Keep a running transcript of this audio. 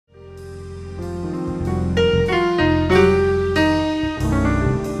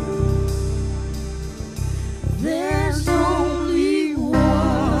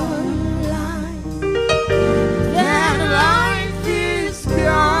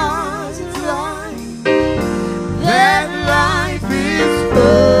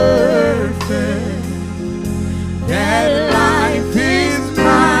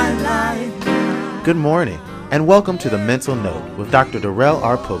Good morning, and welcome to the Mental Note with Dr. Darrell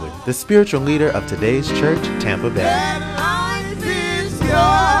R. Pulley, the spiritual leader of today's church, Tampa Bay. That life is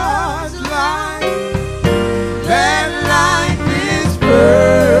God's life. That life is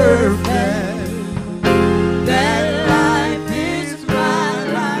perfect. That life is my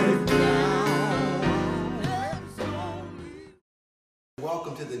life now.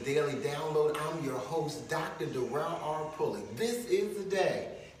 Welcome to the Daily Download. I'm your host, Dr. Darrell R. Pulley. This is the day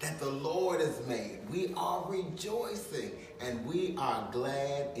that the Lord has made. We are rejoicing and we are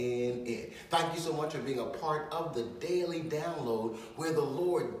glad in it. Thank you so much for being a part of the Daily Download, where the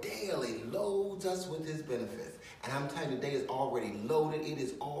Lord daily loads us with his benefits. And I'm telling you, today is already loaded. It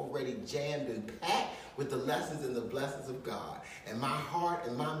is already jammed and packed with the lessons and the blessings of God. And my heart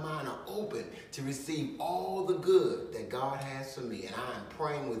and my mind are open to receive all the good that God has for me. And I am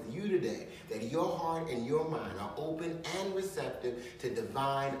praying with you today that your heart and your mind are open and receptive to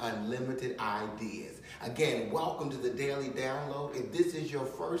divine, unlimited ideas. Again, welcome to the Daily Download. If this is your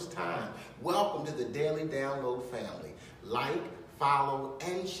first time, welcome to the Daily Download family. Like, follow,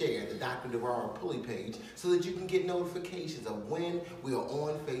 and share the Dr. Darrell Pulley page so that you can get notifications of when we are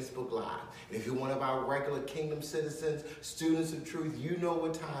on Facebook Live. And if you're one of our regular Kingdom citizens, students of truth, you know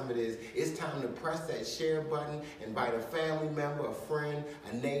what time it is. It's time to press that share button, invite a family member, a friend,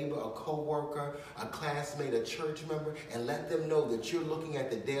 a neighbor, a co-worker, a classmate, a church member, and let them know that you're looking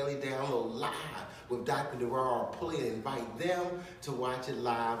at the Daily Download live with Dr. Darrell Pulley, and invite them to watch it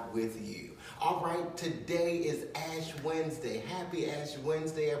live with you. All right, today is Ash Wednesday. Happy Ash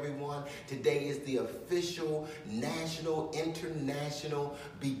Wednesday, everyone. Today is the official national, international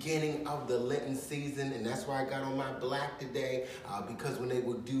beginning of the Lenten season, and that's why I got on my black today, because when they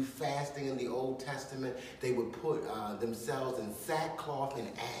would do fasting in the Old Testament, they would put themselves in sackcloth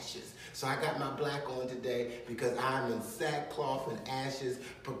and ashes. So I got my black on today because I'm in sackcloth and ashes,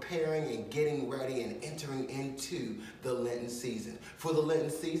 preparing and getting ready and entering into the Lenten season. For the Lenten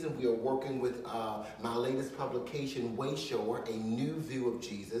season, we are working with my latest publication, Wayshower, A New View of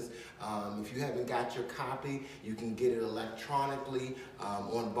Jesus. If you haven't got your copy, you can get it electronically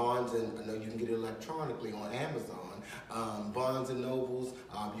on Barnes and no, you can get it electronically on Amazon. Barnes and Nobles,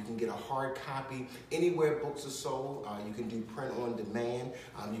 you can get a hard copy anywhere books are sold. You can do print on demand.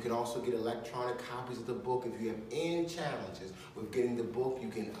 You can also get electronic copies of the book. If you have any challenges with getting the book, you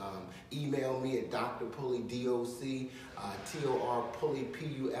can email me at drpulley, T-O-R-Pulley,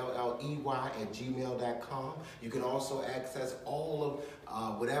 P-U-L-L-E-Y @gmail.com. You can also access all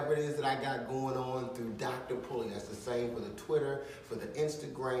of whatever it is that I got going on through Dr. Pulley. That's the same for the Twitter, for the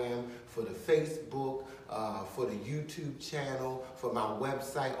Instagram, for the Facebook, for the YouTube channel, for my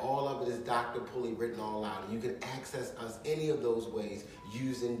website. All of it is Dr. Pulley written all out. And you can access us any of those ways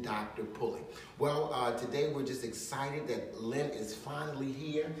using Dr. Pulley. Well, today we're just excited that Lent is finally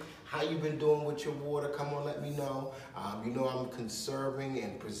here. How you been doing with your water? Come on, let me know. You know I'm conserving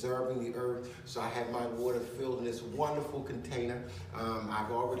and preserving the earth, so I have my water filled in this wonderful container.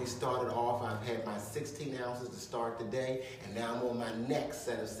 I've already started off. I've had my 16 ounces to start the day, and now I'm on my next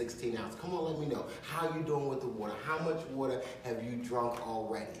set of 16 ounces. Come on, let me know. How you doing with the water? How much water have you drunk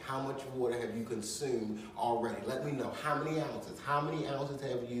already? How much water have you consumed already? Let me know. How many ounces? How many ounces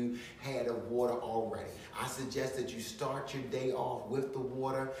have you had of water already? I suggest that you start your day off with the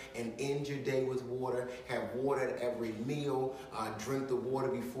water and end your day with water. Have water at every meal. Drink the water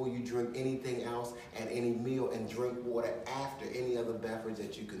before you drink anything else at any meal, and drink water after any other beverage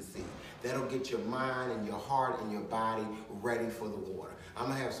that you consume. That'll get your mind and your heart and your body ready for the water. I'm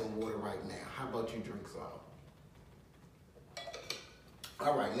going to have some water right now. How about you drink some?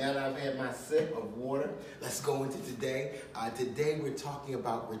 All right, now that I've had my sip of water, let's go into today. Today we're talking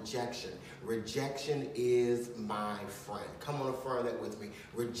about rejection. Rejection is my friend. Come on, affirm that with me.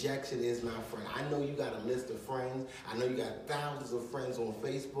 Rejection is my friend. I know you got a list of friends. I know you got thousands of friends on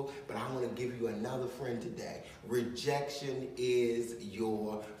Facebook, but I want to give you another friend today. Rejection is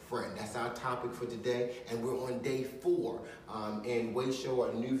your friend. That's our topic for today, and we're on day 4 in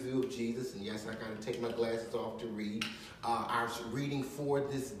Wayshower, A New View of Jesus. And yes, I got to take my glasses off to read. Our reading for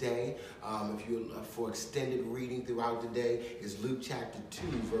this day, if you're for extended reading throughout the day, is Luke chapter 2,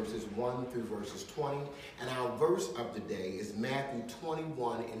 verses 1 through verses 20. And our verse of the day is Matthew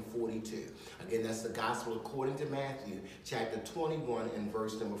 21 and 42. Again, that's the gospel according to Matthew, chapter 21 and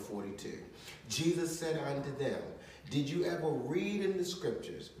verse number 42. Jesus said unto them, Did you ever read in the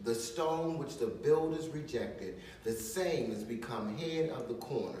scriptures, the stone which the builders rejected, the same has become head of the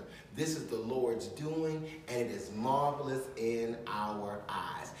corner? This is the Lord's doing, and it is marvelous in our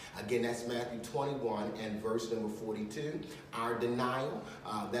eyes. Again, that's Matthew 21 and verse number 42. Our denial,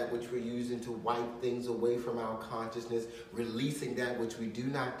 that which we're using to wipe things away from our consciousness, releasing that which we do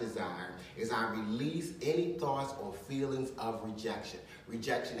not desire, is I release any thoughts or feelings of rejection.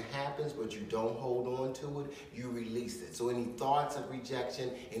 Rejection happens, but you don't hold on to it, you release it. So any thoughts of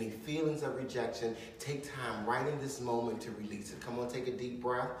rejection, any feelings of rejection, take time right in this moment to release it. Come on, take a deep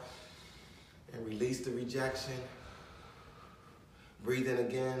breath and release the rejection. Breathe in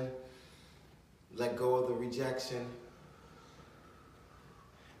again. Let go of the rejection.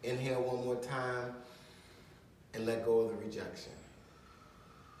 Inhale one more time and let go of the rejection.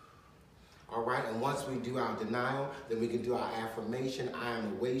 All right, and once we do our denial, then we can do our affirmation. I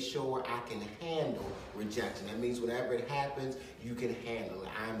am way sure I can handle rejection. That means whenever it happens, you can handle it.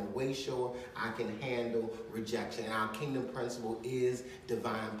 I am way sure I can handle rejection. And our kingdom principle is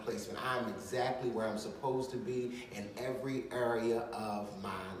divine placement. I am exactly where I'm supposed to be in every area of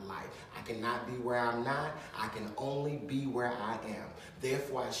my life. I cannot be where I'm not. I can only be where I am.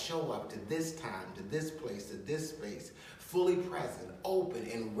 Therefore, I show up to this time, to this place, to this space, fully present, open,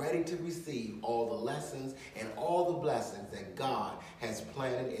 and ready to receive all the lessons and all the blessings that God has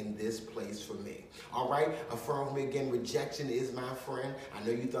planted in this place for me. All right, affirm with me again, rejection is my friend. I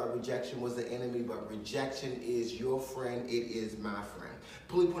know you thought rejection was the enemy, but rejection is your friend. It is my friend.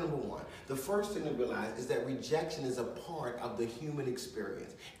 Pulley point number one. The first thing to realize is that rejection is a part of the human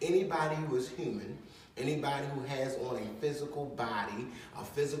experience. Anybody who is human, anybody who has on a physical body, a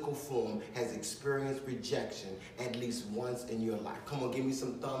physical form, has experienced rejection at least once in your life. Come on, give me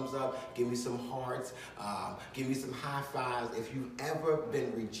some thumbs up, give me some hearts, give me some high fives. If you've ever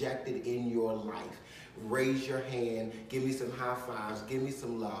been rejected in your life, raise your hand, give me some high fives, give me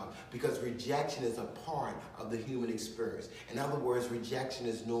some love, because rejection is a part of the human experience. In other words, rejection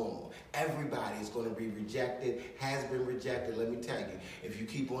is normal. Everybody is going to be rejected, has been rejected. Let me tell you, if you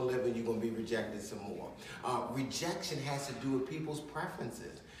keep on living, you're going to be rejected some more. Rejection has to do with people's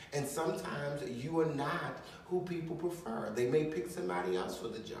preferences. And sometimes you are not who people prefer. They may pick somebody else for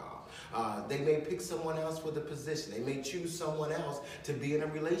the job. They may pick someone else for the position. They may choose someone else to be in a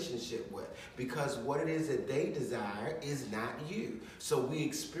relationship with, because what it is that they desire is not you. So we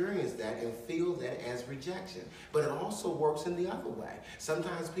experience that and feel that as rejection. But it also works in the other way.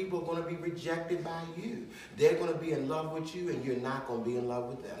 Sometimes people are going to be rejected by you. They're going to be in love with you and you're not going to be in love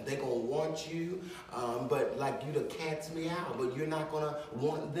with them. They're going to want you, but like you to cat's meow, but you're not going to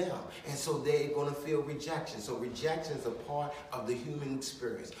want them. And so they're going to feel rejection. So rejection is a part of the human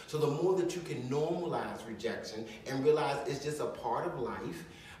experience. So the more that you can normalize rejection and realize it's just a part of life,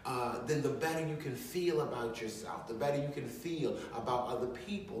 then the better you can feel about yourself, the better you can feel about other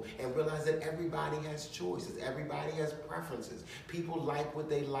people, and realize that everybody has choices, everybody has preferences. People like what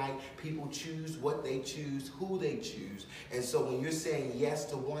they like, people choose what they choose, who they choose. And so when you're saying yes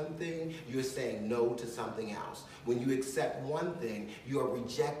to one thing, you're saying no to something else. When you accept one thing, you are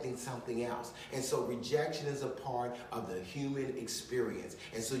rejecting something else. And so rejection is a part of the human experience.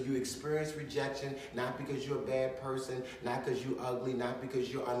 And so you experience rejection not because you're a bad person, not because you're ugly, not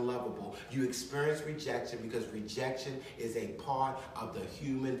because you're unlovable. You experience rejection because rejection is a part of the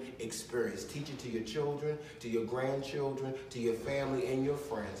human experience. Teach it to your children, to your grandchildren, to your family and your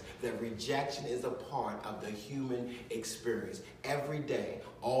friends that rejection is a part of the human experience. Every day,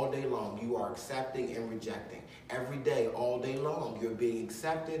 all day long, you are accepting and rejecting. Every day, all day long, you're being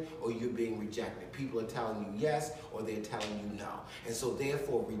accepted or you're being rejected. People are telling you yes or they're telling you no. And so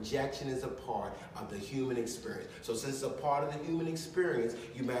therefore, rejection is a part of the human experience. So since it's a part of the human experience,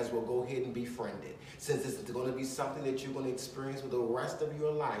 you might as well go ahead and befriend it. Since it's going to be something that you're going to experience for the rest of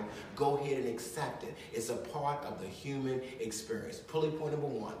your life, go ahead and accept it. It's a part of the human experience. Pulley point number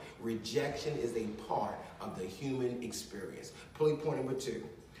one, rejection is a part of the human experience. Pulley point number two,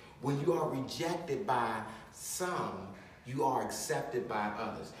 when you are rejected by some, you are accepted by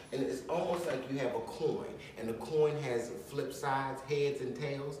others. And it's almost like you have a coin, and the coin has flip sides, heads and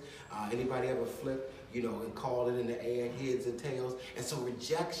tails. Anybody ever flip, and call it in the air, heads and tails? And so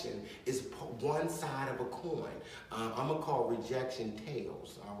rejection is one side of a coin. I'm going to call rejection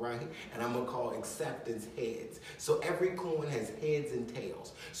tails, all right? And I'm going to call acceptance heads. So every coin has heads and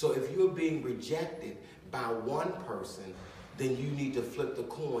tails. So if you're being rejected by one person, then you need to flip the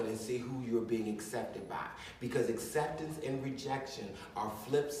coin and see who you're being accepted by. Because acceptance and rejection are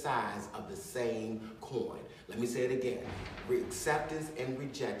flip sides of the same coin. Let me say it again. Acceptance and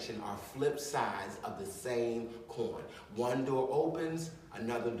rejection are flip sides of the same coin. One door opens,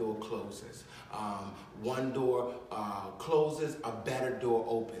 another door closes. One door closes, a better door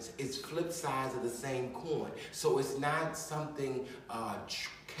opens. It's flip sides of the same coin. So it's not something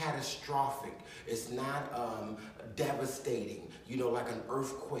catastrophic. It's not devastating, like an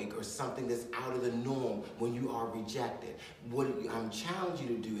earthquake or something that's out of the norm when you are rejected. What I'm challenging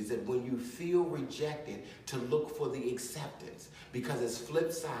you to do is that when you feel rejected, to look for the acceptance, because it's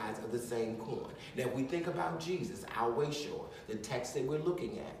flip sides of the same coin. Now, if we think about Jesus, our way shore, the text that we're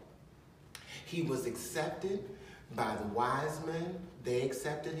looking at, he was accepted by the wise men. They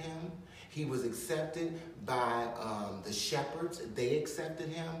accepted him. He was accepted by the shepherds. They accepted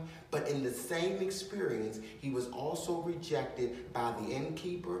him. But in the same experience, he was also rejected by the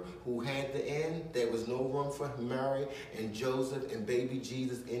innkeeper who had the inn. There was no room for Mary and Joseph and baby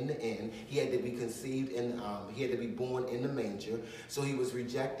Jesus in the inn. He had to be conceived and he had to be born in the manger. So he was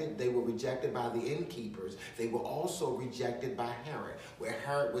rejected. They were rejected by the innkeepers. They were also rejected by Herod, where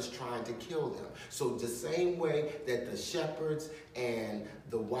Herod was trying to kill them. So the same way that the shepherds and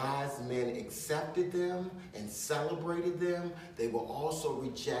the wise men accepted them and celebrated them, they were also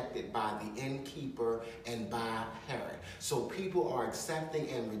rejected by the innkeeper and by Herod. So people are accepting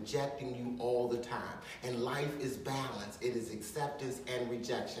and rejecting you all the time. And life is balanced. It is acceptance and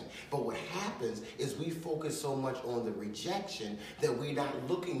rejection. But what happens is we focus so much on the rejection that we're not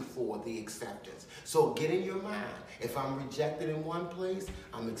looking for the acceptance. So get in your mind, if I'm rejected in one place,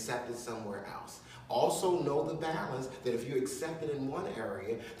 I'm accepted somewhere else. Also know the balance that if you're accepted in one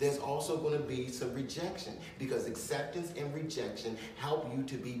area, there's also going to be some rejection, because acceptance and rejection help you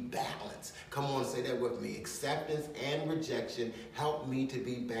to be balanced. Come on, say that with me. Acceptance and rejection help me to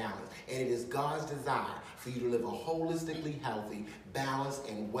be balanced. And it is God's desire for you to live a holistically healthy, balanced,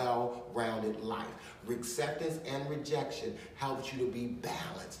 and well-rounded life. Acceptance and rejection helps you to be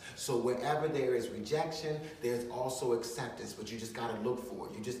balanced. So wherever there is rejection, there's also acceptance, but you just got to look for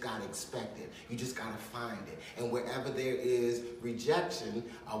it. You just got to expect it. You just got to find it. And wherever there is rejection,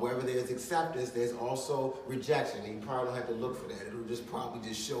 wherever there's acceptance, there's also rejection. And you probably don't have to look for that. It'll just probably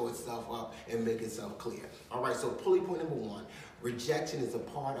just show itself up and make itself clear. All right, so pulley point number one. Rejection is a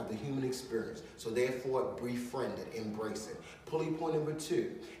part of the human experience, so therefore befriend it, embrace it. Pulley point number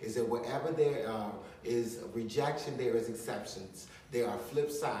two is that wherever there is rejection, there is acceptance. There are flip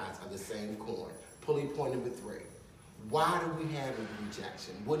sides of the same coin. Pulley point number three. Why do we have a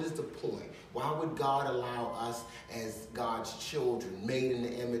rejection? What is the point? Why would God allow us as God's children, made in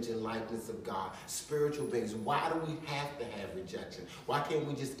the image and likeness of God, spiritual beings? Why do we have to have rejection? Why can't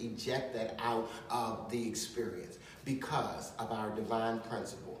we just eject that out of the experience? Because of our divine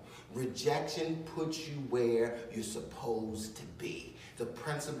principle. Rejection puts you where you're supposed to be. The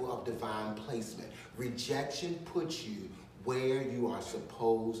principle of divine placement. Rejection puts you where you are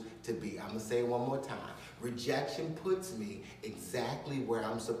supposed to be. I'm going to say it one more time. Rejection puts me exactly where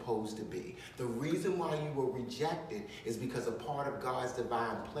I'm supposed to be. The reason why you were rejected is because a part of God's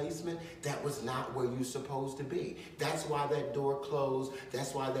divine placement, that was not where you're supposed to be. That's why that door closed.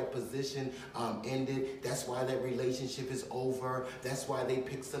 That's why that position ended. That's why that relationship is over. That's why they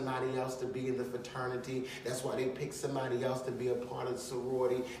picked somebody else to be in the fraternity. That's why they picked somebody else to be a part of the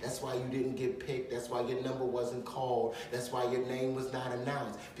sorority. That's why you didn't get picked. That's why your number wasn't called. That's why your name was not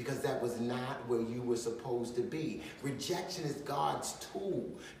announced, because that was not where you were supposed to be. Rejection is God's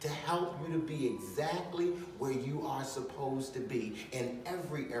tool to help you to be exactly where you are supposed to be in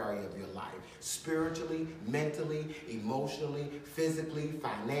every area of your life. Spiritually, mentally, emotionally, physically,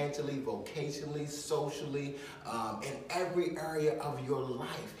 financially, vocationally, socially, in every area of your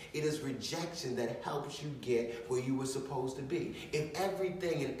life. It is rejection that helps you get where you were supposed to be. If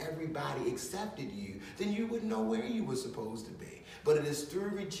everything and everybody accepted you, then you would know where you were supposed to be. But it is through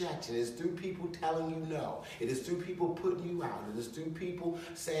rejection, it is through people telling you no, it is through people putting you out, it is through people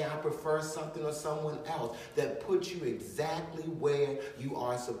saying I prefer something or someone else that puts you exactly where you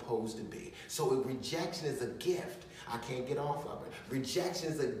are supposed to be. So rejection is a gift. I can't get off of it.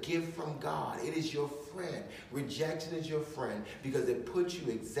 Rejection is a gift from God. It is your friend. Rejection is your friend because it puts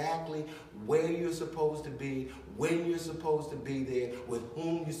you exactly where you're supposed to be, when you're supposed to be there, with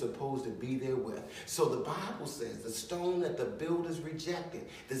whom you're supposed to be there with. So the Bible says the stone that the builders rejected,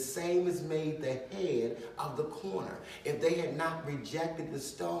 the same is made the head of the corner. If they had not rejected the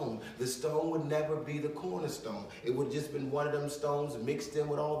stone would never be the cornerstone. It would have just been one of them stones mixed in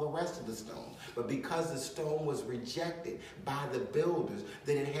with all the rest of the stones. But because the stone was rejected by the builders,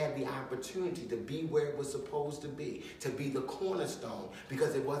 then it had the opportunity to be where it was supposed to be the cornerstone,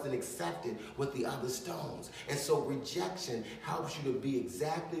 because it wasn't accepted with the other stones. And so rejection helps you to be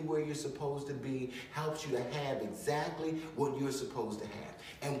exactly where you're supposed to be, helps you to have exactly what you're supposed to have.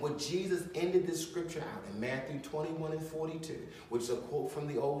 And what Jesus ended this scripture out in Matthew 21 and 42, which is a quote from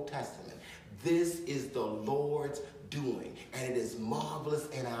the Old Testament, This is the Lord's doing, and it is marvelous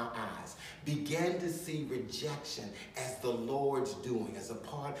in our eyes. Begin to see rejection as the Lord's doing, as a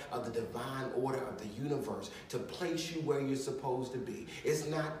part of the divine order of the universe to place you where you're supposed to be. It's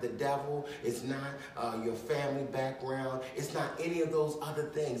not the devil. It's not your family background. It's not any of those other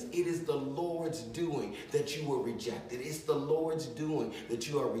things. It is the Lord's doing that you were rejected. It's the Lord's doing that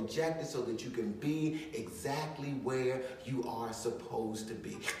you are rejected so that you can be exactly where you are supposed to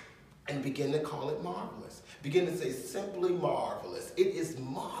be. And begin to call it marvelous. Begin to say simply marvelous. It is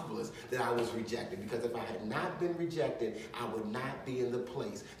marvelous that I was rejected, because if I had not been rejected, I would not be in the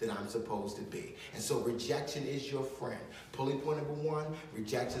place that I'm supposed to be. And so rejection is your friend. Pulley point number one,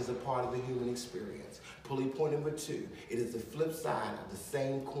 rejection is a part of the human experience. Pulley point number two, it is the flip side of the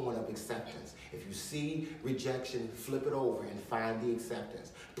same coin of acceptance. If you see rejection, flip it over and find the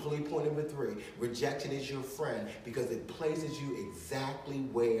acceptance. Pulley point number three, rejection is your friend because it places you exactly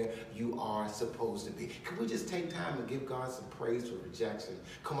where you are supposed to be. Can we just take time and give God some praise for rejection?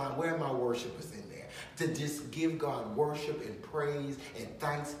 Come on, where are my worshipers in there? To just give God worship and praise and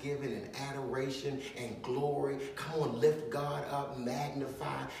thanksgiving and adoration and glory. Come on, lift God up,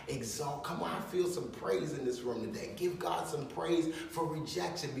 magnify, exalt. Come on, I feel some praise in this room today. Give God some praise for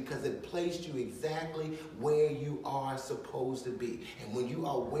rejection because it placed you exactly where you are supposed to be. And when you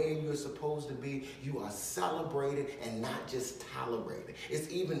are where you're supposed to be, you are celebrated and not just tolerated.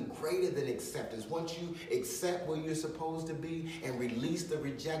 It's even greater than acceptance. Once you accept where you're supposed to be and release the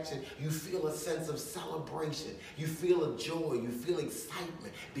rejection, you feel a sense of celebration. You feel a joy. You feel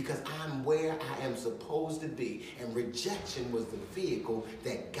excitement because I'm where I am supposed to be. And rejection was the vehicle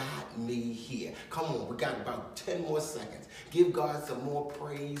that got me here. Come on, we got about 10 more seconds. Give God some more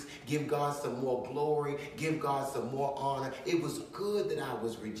praise. Give God some more glory. Give God some more honor. It was good that I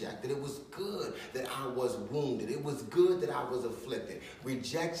was rejected. It was good that I was wounded. It was good that I was afflicted.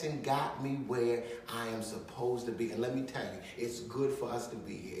 Rejection got me where I am supposed to be. And let me tell you, it's good for us to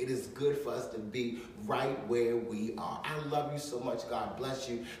be here. It is good for us to be right where we are. I love you so much. God bless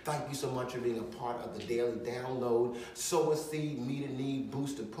you. Thank you so much for being a part of the daily download. Sow a seed, meet a need,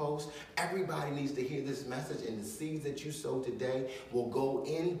 boost a post. Everybody needs to hear this message, and the seeds that you sow today will go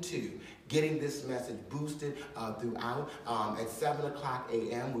into getting this message boosted throughout. At 7 o'clock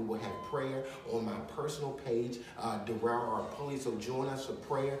a.m., we will have prayer on my personal page, Darrell R. Pulley. So join us for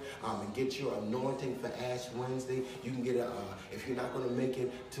prayer and get your anointing for Ash Wednesday. You can get if you're not going to make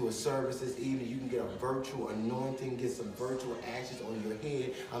it to a service this evening, you can get a virtual anointing, get some virtual ashes on your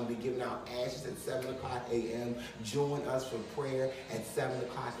head. I'm going to be giving out ashes at 7 o'clock a.m. Join us for prayer at 7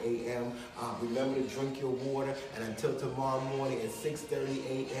 o'clock a.m. Remember to drink your water, and until tomorrow morning at 6:30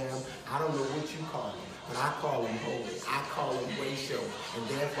 a.m., I don't know what you call him, but I call him holy. I call him Ratio, and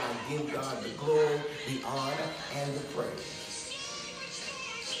therefore I give God the glory, the honor, and the praise.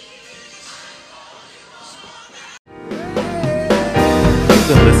 You've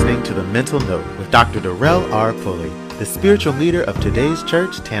been listening to The Mental Note with Dr. Darrell R. Pulley, the spiritual leader of Today's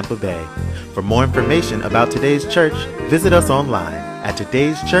Church, Tampa Bay. For more information about Today's Church, visit us online at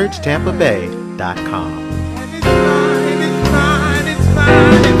todayschurchtampabay.com.